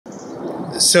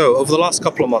So, over the last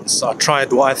couple of months, I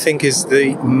tried what I think is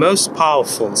the most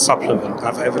powerful supplement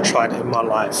I've ever tried in my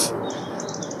life.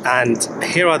 And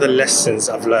here are the lessons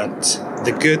I've learned,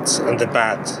 the good and the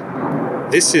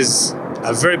bad. This is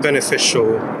a very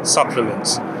beneficial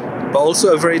supplement, but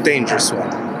also a very dangerous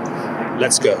one.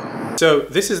 Let's go. So,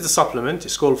 this is the supplement.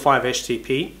 It's called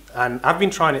 5-HTP, and I've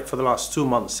been trying it for the last 2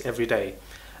 months every day.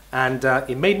 And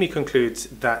it made me conclude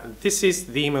that this is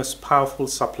the most powerful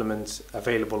supplement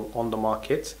available on the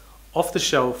market, off the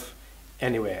shelf,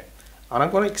 anywhere. And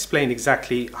I'm going to explain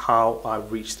exactly how I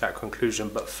reached that conclusion.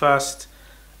 But first,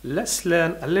 let's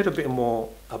learn a little bit more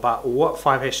about what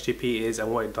 5-HTP is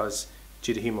and what it does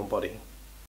to the human body.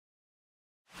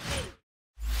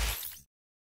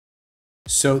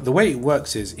 So the way it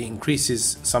works is it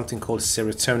increases something called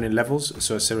serotonin levels.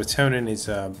 So serotonin is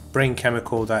a brain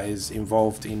chemical that is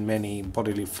involved in many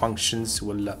bodily functions.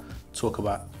 We'll talk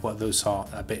about what those are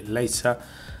a bit later.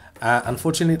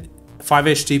 Unfortunately,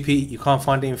 5-HTP, you can't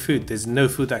find it in food. There's no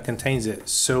food that contains it.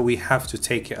 So we have to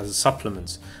take it as a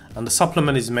supplement. And the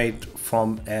supplement is made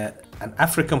from an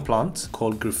African plant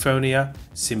called Griffonia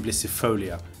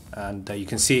simplicifolia. And you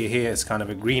can see it here. It's kind of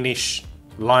a greenish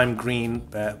lime green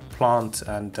plant,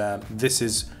 and this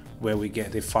is where we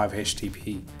get the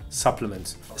 5-HTP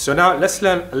supplement. So now let's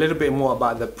learn a little bit more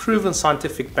about the proven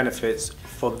scientific benefits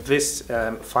for this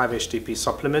 5-HTP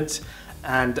supplement.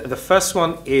 And the first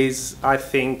one is, I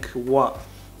think, what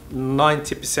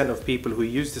 90% of people who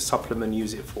use the supplement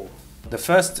use it for. The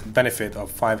first benefit of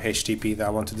 5-HTP that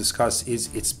I want to discuss is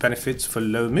its benefits for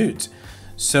low mood.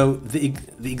 So the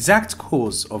exact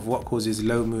cause of what causes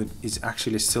low mood is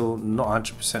actually still not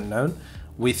 100% known.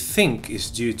 We think it's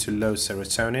due to low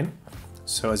serotonin.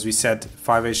 So as we said,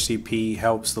 5-HTP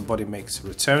helps the body make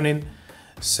serotonin.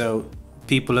 So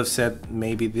people have said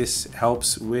maybe this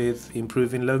helps with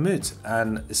improving low mood.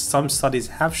 And some studies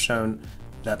have shown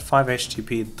that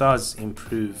 5-HTP does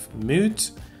improve mood.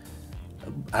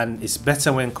 And it's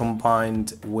better when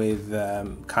combined with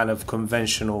kind of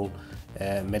conventional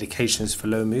medications for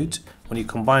low mood. When you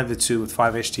combine the two with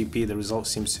 5-HTP, the result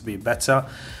seems to be better.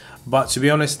 But to be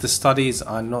honest, the studies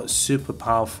are not super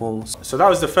powerful. So that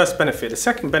was the first benefit. The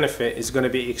second benefit is going to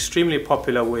be extremely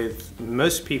popular with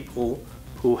most people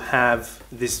who have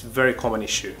this very common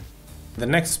issue. The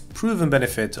next proven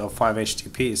benefit of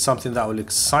 5-HTP is something that will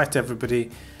excite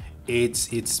everybody.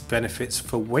 It's its benefits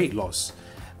for weight loss.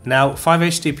 Now,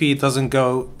 5-HTP doesn't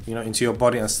go, into your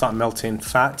body and start melting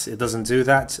fat. It doesn't do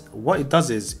that. What it does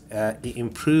is it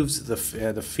improves the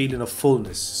feeling of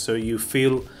fullness. So you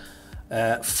feel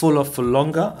fuller for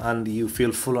longer, and you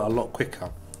feel fuller a lot quicker.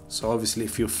 So obviously,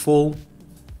 if you're full,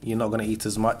 you're not going to eat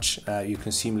as much. You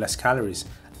consume less calories,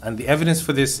 and the evidence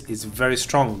for this is very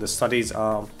strong. The studies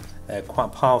are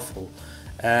quite powerful.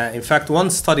 In fact,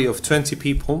 one study of 20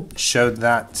 people showed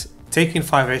that taking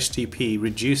 5-HTP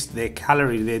reduced their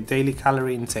daily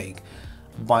calorie intake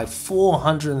by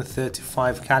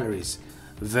 435 calories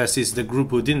versus the group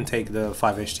who didn't take the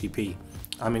 5-HTP.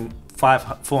 I mean,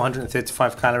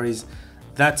 435 calories,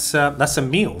 that's a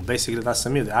meal. Basically, that's a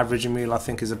meal. The average meal, I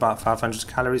think, is about 500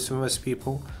 calories for most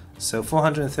people. So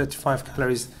 435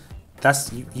 calories,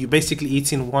 that's you basically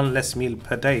eating one less meal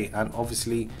per day, and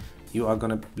obviously you are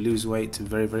going to lose weight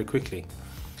very, very quickly.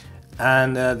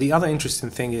 And the other interesting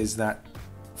thing is that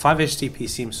 5-HTP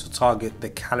seems to target the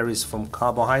calories from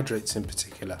carbohydrates in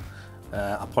particular.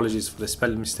 Apologies for the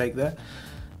spelling mistake there.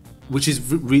 Which is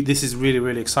this is really,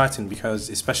 really exciting, because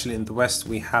especially in the West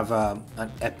we have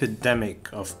an epidemic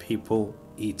of people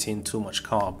eating too much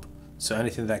carb. So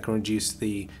anything that can reduce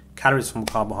the calories from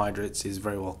carbohydrates is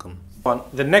very welcome.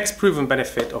 The next proven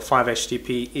benefit of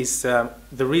 5-HTP is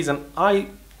the reason I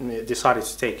decided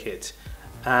to take it,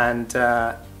 and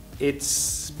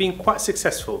it's been quite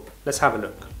successful. Let's have a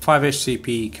look.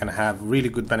 5-HTP can have really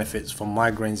good benefits for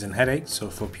migraines and headaches. So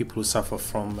for people who suffer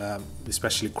from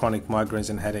especially chronic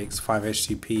migraines and headaches,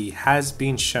 5-HTP has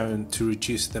been shown to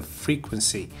reduce the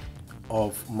frequency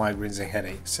of migraines and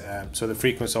headaches. So the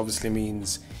frequency obviously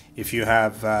means if you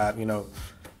have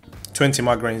 20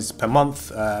 migraines per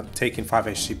month, taking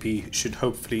 5-HTP should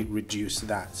hopefully reduce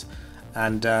that.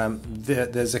 And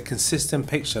there's a consistent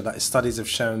picture that studies have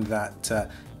shown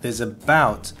that there's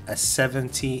about a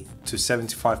 70 to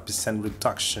 75%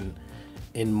 reduction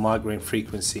in migraine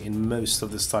frequency in most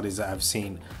of the studies that I've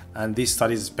seen. And these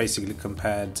studies basically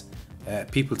compared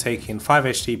people taking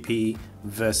 5-HTP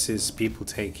versus people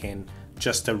taking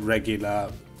just a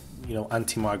regular,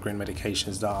 anti-migraine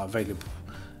medications that are available.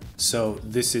 So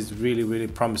this is really, really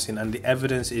promising, and the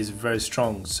evidence is very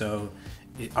strong. So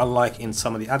unlike in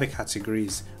some of the other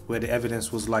categories where the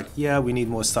evidence was like, yeah, we need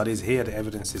more studies, here the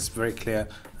evidence is very clear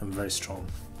and very strong.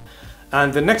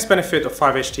 And the next benefit of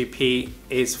 5-HTP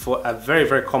is for a very,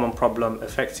 very common problem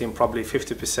affecting probably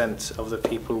 50% of the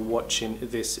people watching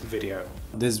this video.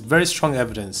 There's very strong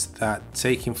evidence that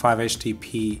taking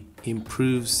 5-HTP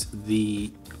improves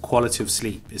the quality of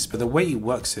sleep. But the way it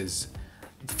works is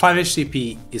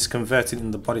 5-HTP is converted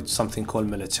in the body to something called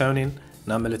melatonin.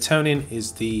 Now, melatonin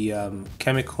is the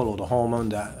chemical or the hormone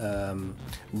that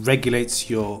regulates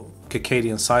your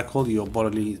circadian cycle, your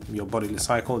bodily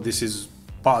cycle. This is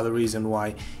part of the reason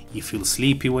why you feel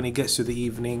sleepy when it gets to the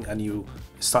evening and you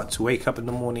start to wake up in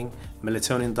the morning.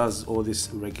 Melatonin does all this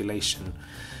regulation.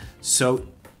 So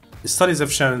the studies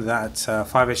have shown that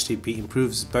 5-HTP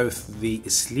improves both the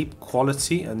sleep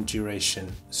quality and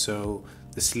duration. So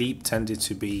the sleep tended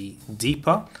to be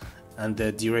deeper and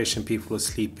the duration people were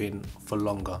sleeping for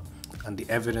longer. And the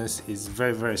evidence is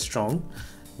very, very strong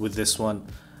with this one.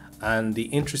 And the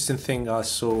interesting thing I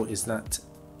saw is that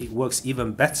it works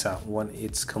even better when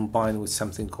it's combined with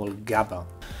something called GABA.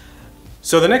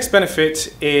 So the next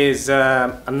benefit is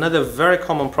another very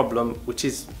common problem, which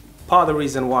is part of the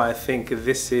reason why I think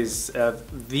this is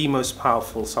the most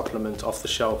powerful supplement off the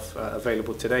shelf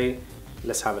available today.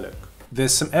 Let's have a look.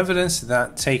 There's some evidence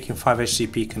that taking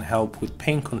 5-HTP can help with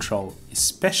pain control,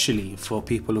 especially for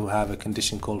people who have a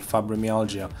condition called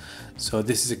fibromyalgia. So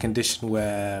this is a condition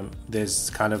where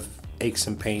there's kind of aches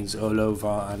and pains all over,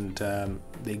 and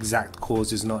the exact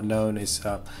cause is not known. It's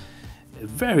a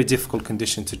very difficult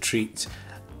condition to treat,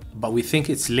 but we think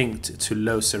it's linked to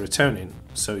low serotonin.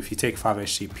 So if you take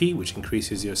 5-HTP, which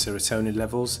increases your serotonin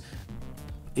levels,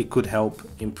 it could help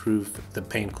improve the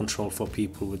pain control for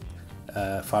people with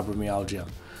fibromyalgia.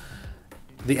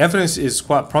 The evidence is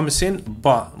quite promising,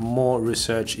 but more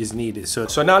research is needed.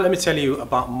 So now let me tell you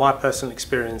about my personal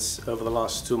experience over the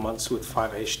last 2 months with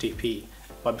 5-HTP.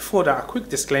 But before that, a quick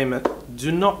disclaimer: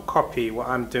 do not copy what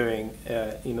I'm doing.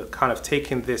 Kind of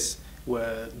taking this,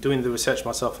 doing the research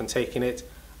myself and taking it.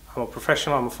 I'm a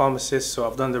professional. I'm a pharmacist, so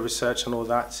I've done the research and all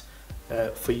that.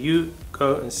 For you,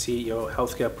 go and see your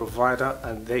healthcare provider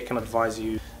and they can advise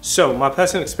you. So my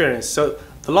personal experience. So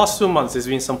the last 2 months, there's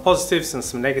been some positives and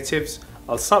some negatives.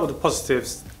 I'll start with the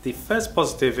positives. The first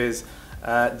positive is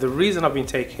the reason I've been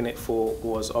taking it for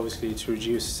was obviously to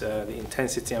reduce the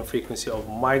intensity and frequency of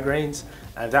migraines,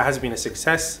 and that has been a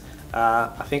success.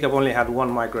 I think I've only had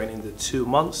one migraine in the 2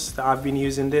 months that I've been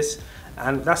using this,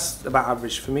 and that's about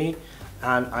average for me.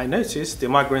 And I noticed the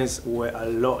migraines were a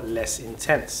lot less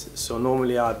intense. So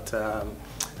normally I'd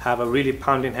have a really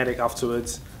pounding headache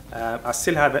afterwards. I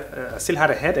still had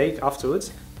a headache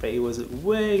afterwards, but it was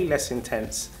way less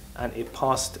intense and it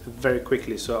passed very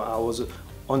quickly. So I was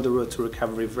on the road to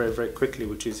recovery very, very quickly,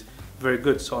 which is very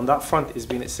good. So on that front, it's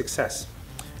been a success.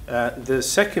 The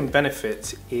second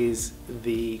benefit is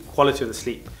the quality of the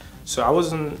sleep. So I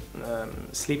wasn't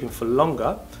sleeping for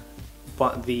longer,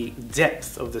 but the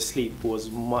depth of the sleep was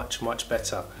much, much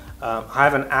better. I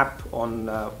have an app on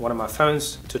one of my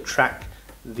phones to track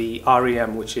the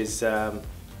REM, which is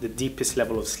the deepest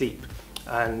level of sleep.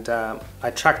 And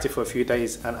I tracked it for a few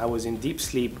days and I was in deep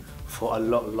sleep for a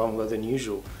lot longer than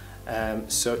usual.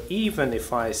 So even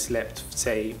if I slept,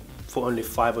 say, for only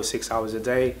 5 or 6 hours a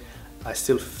day, I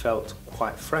still felt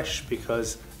quite fresh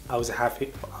because I was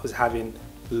having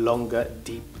longer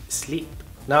deep sleep.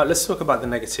 Now let's talk about the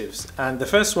negatives. And the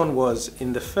first one was,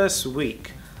 in the first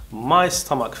week, my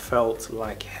stomach felt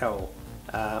like hell.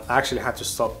 I actually had to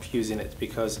stop using it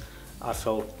because I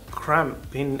felt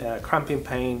cramping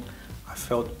pain, I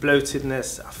felt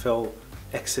bloatedness, I felt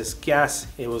excess gas.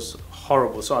 It was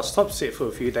horrible. So I stopped it for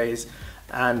a few days,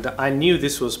 and I knew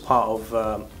this was part of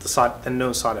the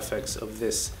known side effects of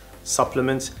this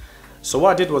supplement. So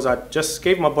what I did was I just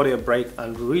gave my body a break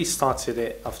and restarted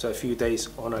it after a few days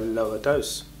on a lower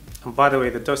dose. And by the way,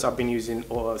 the dose I've been using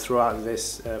throughout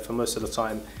this for most of the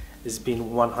time has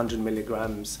been 100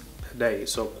 milligrams per day,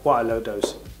 so quite a low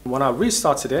dose. When I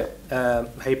restarted it,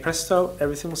 hey presto,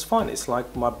 everything was fine. It's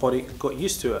like my body got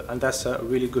used to it, and that's a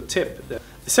really good tip.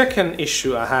 The second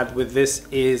issue I had with this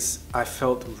is I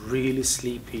felt really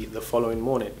sleepy the following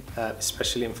morning,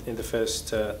 especially in the first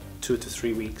 2 to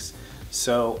 3 weeks.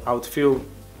 So I would feel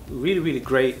really, really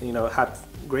great, had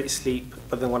great sleep,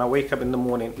 but then when I wake up in the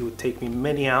morning, it would take me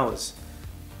many hours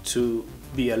to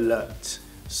be alert.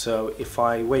 So if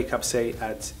I wake up, say,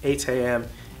 at 8 a.m.,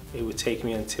 it would take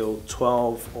me until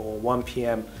 12 or 1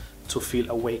 p.m. to feel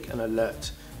awake and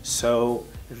alert. So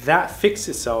that fixed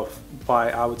itself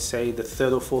by, I would say, the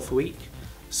 3rd or 4th week.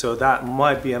 So that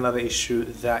might be another issue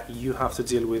that you have to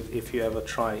deal with if you ever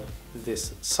try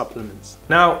this supplement.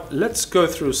 Now let's go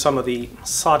through some of the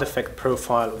side effect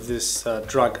profile of this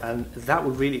drug, and that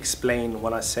would really explain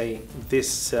when I say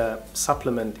this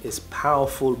supplement is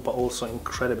powerful but also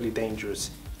incredibly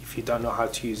dangerous if you don't know how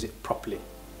to use it properly.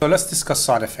 So let's discuss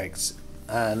side effects,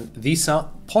 and these are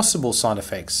possible side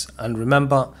effects. And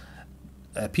remember,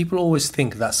 people always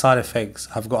think that side effects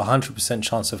have got a 100%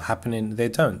 chance of happening. They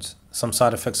don't. Some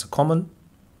side effects are common,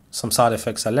 some side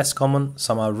effects are less common,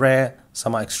 some are rare,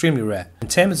 some are extremely rare. In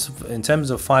terms of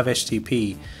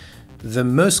 5-HTP, the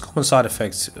most common side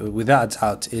effects, without a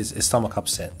doubt, is stomach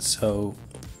upset. So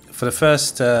for the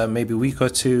first maybe week or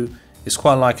two, it's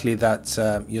quite likely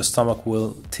that your stomach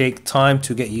will take time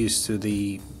to get used to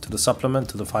the supplement,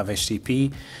 to the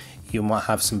 5-HTP. You might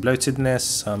have some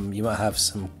bloatedness, you might have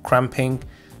some cramping.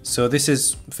 So this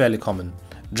is fairly common.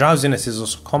 Drowsiness is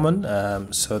also common.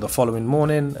 So the following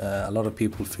morning, a lot of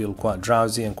people feel quite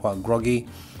drowsy and quite groggy.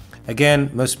 Again,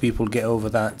 most people get over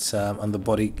that and the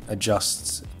body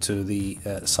adjusts to the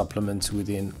supplement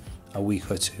within a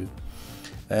week or two.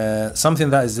 Something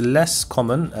that is less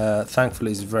common,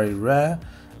 thankfully is very rare,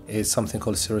 is something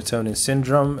called serotonin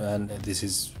syndrome, and this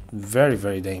is very,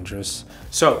 very dangerous.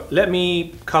 So let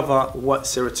me cover what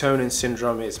serotonin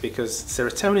syndrome is, because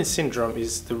serotonin syndrome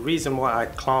is the reason why I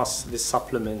class this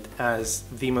supplement as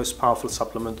the most powerful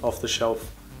supplement off the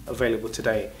shelf available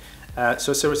today.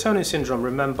 So serotonin syndrome,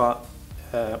 remember,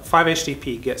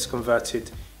 5-HTP gets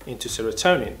converted into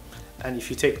serotonin, and if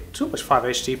you take too much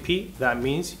 5-HTP, that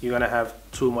means you're going to have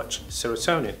too much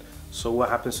serotonin. So what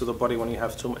happens to the body when you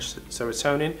have too much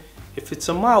serotonin? If it's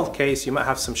a mild case, you might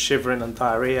have some shivering and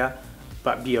diarrhea,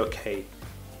 but be okay.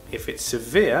 If it's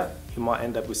severe, you might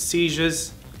end up with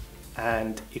seizures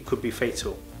and it could be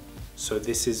fatal. So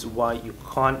this is why you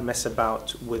can't mess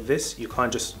about with this. You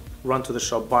can't just run to the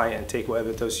shop, buy it and take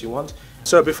whatever dose you want.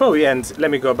 So before we end, let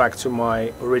me go back to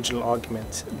my original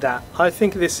argument that I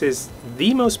think this is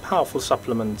the most powerful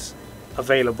supplement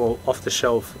available off the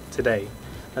shelf today.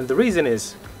 And the reason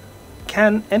is,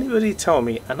 can anybody tell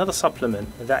me another supplement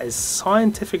that is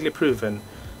scientifically proven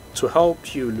to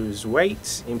help you lose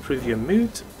weight, improve your mood,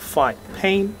 fight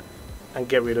pain, and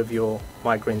get rid of your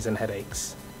migraines and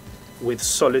headaches with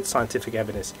solid scientific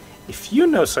evidence? If you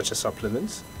know such a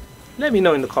supplement, let me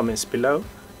know in the comments below,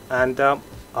 and I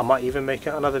might even make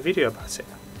another video about it.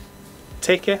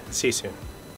 Take care, see you soon.